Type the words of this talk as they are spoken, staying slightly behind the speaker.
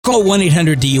Call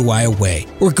 1-800-DUI-AWAY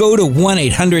or go to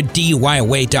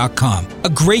 1-800-DUI-AWAY.com. A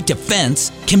great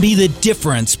defense can be the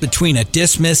difference between a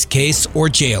dismissed case or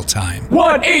jail time.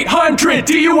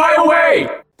 1-800-DUI-AWAY!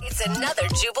 It's another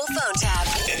Jubal phone tap.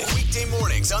 Weekday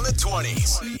mornings on the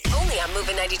 20s. Only on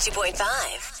Moving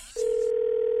 92.5.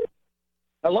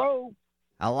 Hello?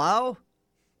 Hello?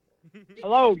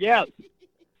 Hello, yes.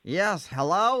 Yes,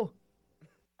 hello?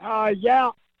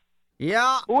 Yeah.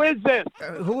 Yeah. Who is this?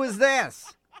 Who is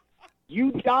this?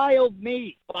 You dialed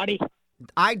me, buddy.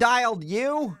 I dialed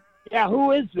you? Yeah,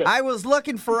 who is this? I was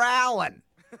looking for Alan.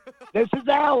 This is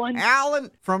Alan. Alan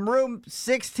from room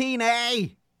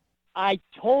 16A. I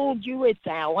told you it's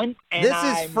Alan. And This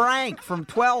is Frank from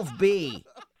 12B.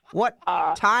 What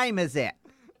time is it?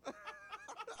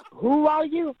 Who are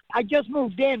you? I just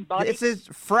moved in, buddy. This is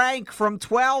Frank from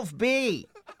 12B.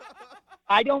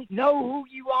 I don't know who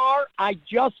you are. I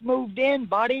just moved in,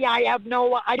 buddy. I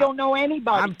don't know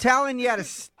anybody. I'm telling you to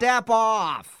step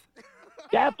off.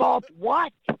 Step off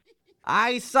what?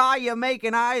 I saw you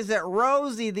making eyes at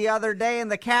Rosie the other day in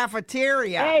the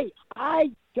cafeteria. Hey,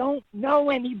 I don't know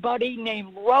anybody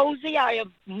named Rosie. I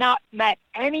have not met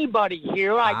anybody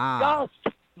here. I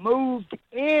just moved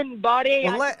in, buddy.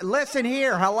 Well, listen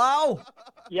here. Hello?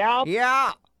 Yeah?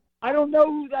 Yeah. I don't know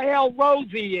who the hell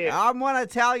Rosie is. I'm going to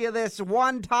tell you this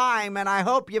one time, and I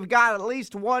hope you've got at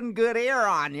least one good ear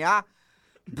on you.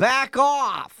 Back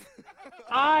off.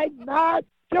 I'm not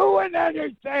doing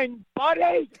anything,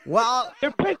 buddy. Well,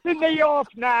 You're pissing me off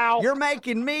now. you're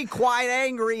making me quite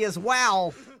angry as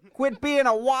well. Quit being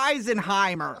a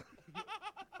Weisenheimer.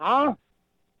 Huh?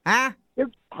 Huh?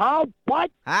 Huh?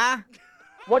 What? Huh?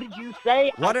 What did you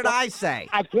say? What did I say?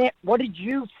 I can't. What did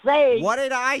you say? What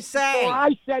did I say? Oh,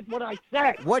 I said what I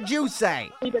said. What'd you say?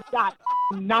 I need that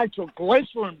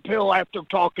nitroglycerin pill after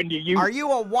talking to you. Are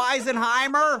you a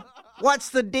Weisenheimer? What's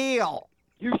the deal?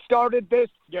 You started this.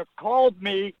 You called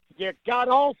me. You got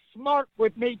all smart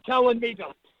with me, telling me to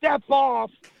step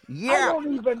off. I Yeah.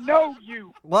 don't even know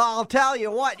you. Well, I'll tell you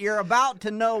what, you're about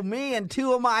to know me and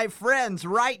two of my friends,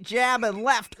 right jab and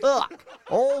left hook.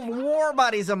 Old war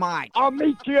buddies of mine. I'll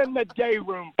meet you in the day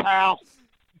room, pal.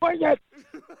 Bring it.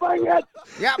 Bring it.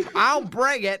 Yep, I'll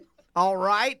bring it. All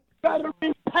right. Better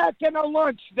be packing a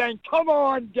lunch then. Come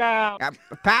on down.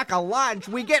 Pack a lunch.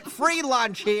 We get free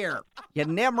lunch here. You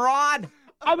Nimrod.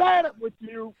 I've had it with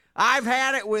you. I've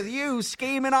had it with you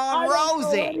scheming on I don't know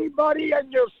Rosie. anybody,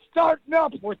 and you're starting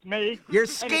up with me. You're And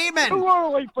it's scheming. too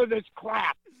early for this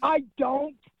crap. I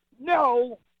don't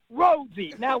know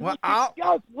Rosie. Now, Well, would you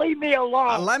just leave me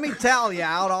alone? Let me tell you,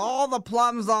 out of all the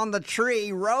plums on the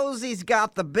tree, Rosie's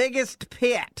got the biggest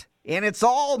pit, and it's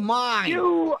all mine.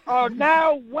 You are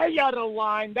now way out of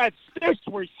line. That's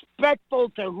disrespectful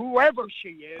to whoever she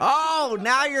is. Oh,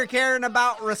 now you're caring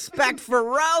about respect for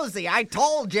Rosie. I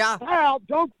told you. Pal,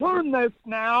 don't turn this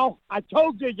now. I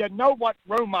told you you know what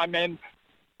room I'm in.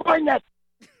 Bring it.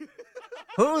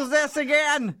 Who's this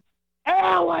again?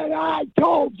 Alan, I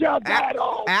told you that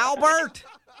all. Albert?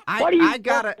 What do you I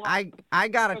gotta look like? I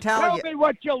gotta tell Tell you. me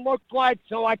what you look like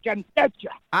so I can get you.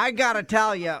 I gotta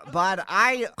tell you, bud,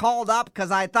 I called up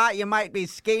because I thought you might be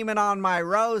scheming on my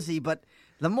Rosie, but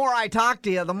the more I talk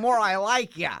to you, the more I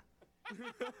like you.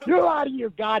 You're out of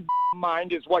your goddamn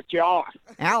mind is what you are.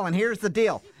 Alan, here's the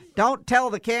deal. Don't tell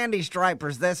the candy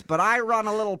stripers this, but I run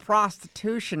a little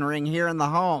prostitution ring here in the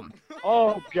home.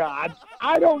 Oh, God.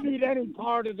 I don't need any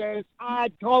part of this.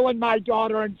 I'd call in my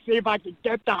daughter and see if I could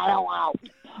get the hell out.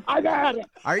 I've had it.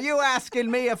 Are you asking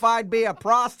me if I'd be a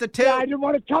prostitute? Yeah, I didn't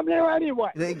want to come here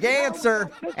anyway. The answer,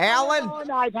 Alan?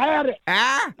 I've had it.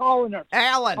 Ah? Calling her.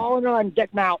 Alan? Calling her and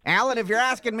getting out. Alan, if you're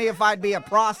asking me if I'd be a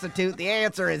prostitute, the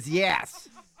answer is yes.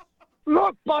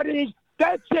 Look, buddy,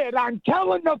 that's it. I'm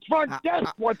telling the front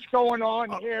desk what's going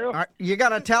on here. You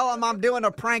gonna tell him I'm doing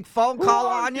a prank phone call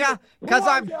are on you? you? Because Who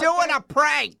are I'm you? doing a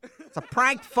prank. It's a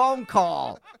prank phone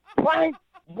call. Prank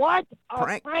what? A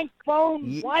Prank- prank phone?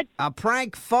 Ye- What? A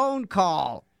prank phone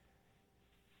call.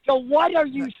 So what are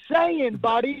you saying,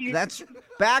 buddy? That's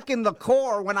back in the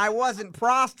Corps when I wasn't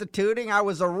prostituting. I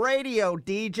was a radio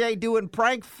DJ doing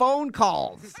prank phone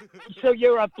calls. So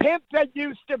you're a pimp that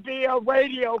used to be a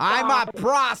radio I'm guy. a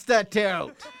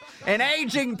prostitute, an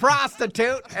aging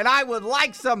prostitute, and I would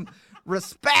like some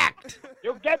respect.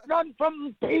 You'll get none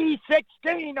from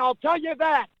P16, I'll tell you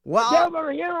that. Well- You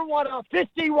ever hear what a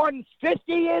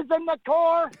 5150 is in the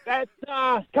Corps? That's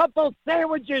a couple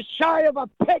sandwiches shy of a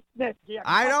picnic.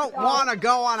 I don't want to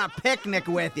go on a picnic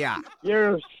with you.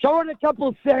 You're short a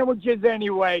couple sandwiches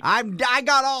anyway. I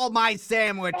got all my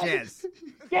sandwiches.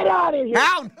 Get out of here.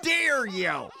 How dare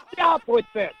you? Stop with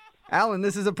this. Alan,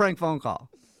 this is a prank phone call.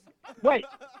 Wait,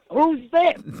 who's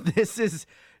this? This is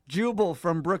Jubal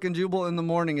from Brook and Jubal in the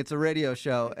Morning. It's a radio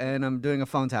show, and I'm doing a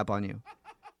phone tap on you.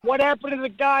 What happened to the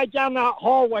guy down the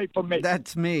hallway from me?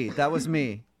 That's me. That was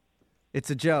me. It's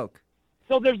a joke.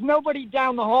 So there's nobody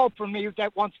down the hall from me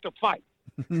that wants to fight.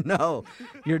 No.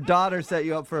 Your daughter set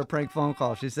you up for a prank phone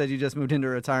call. She said you just moved into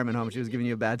a retirement home. She was giving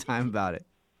you a bad time about it.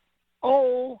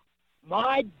 Oh,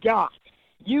 my God.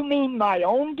 You mean my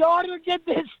own daughter did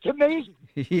this to me?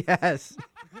 Yes.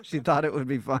 She thought it would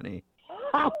be funny.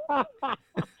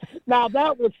 Now,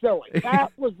 that was silly.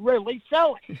 That was really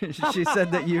silly. She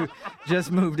said that you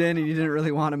just moved in and you didn't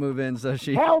really want to move in, so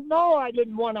she... Hell no, I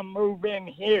didn't want to move in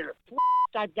here.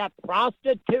 I've got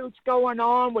prostitutes going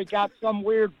on. We got some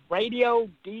weird radio.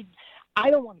 I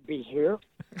don't want to be here.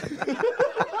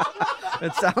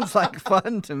 It sounds like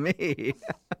fun to me.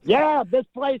 Yeah, this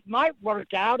place might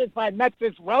work out if I met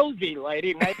this Rosie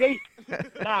lady, maybe.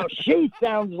 Now, she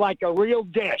sounds like a real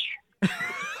dish.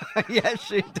 Yes,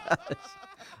 she does.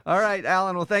 All right,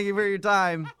 Alan. Well, thank you for your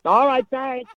time. All right, thanks.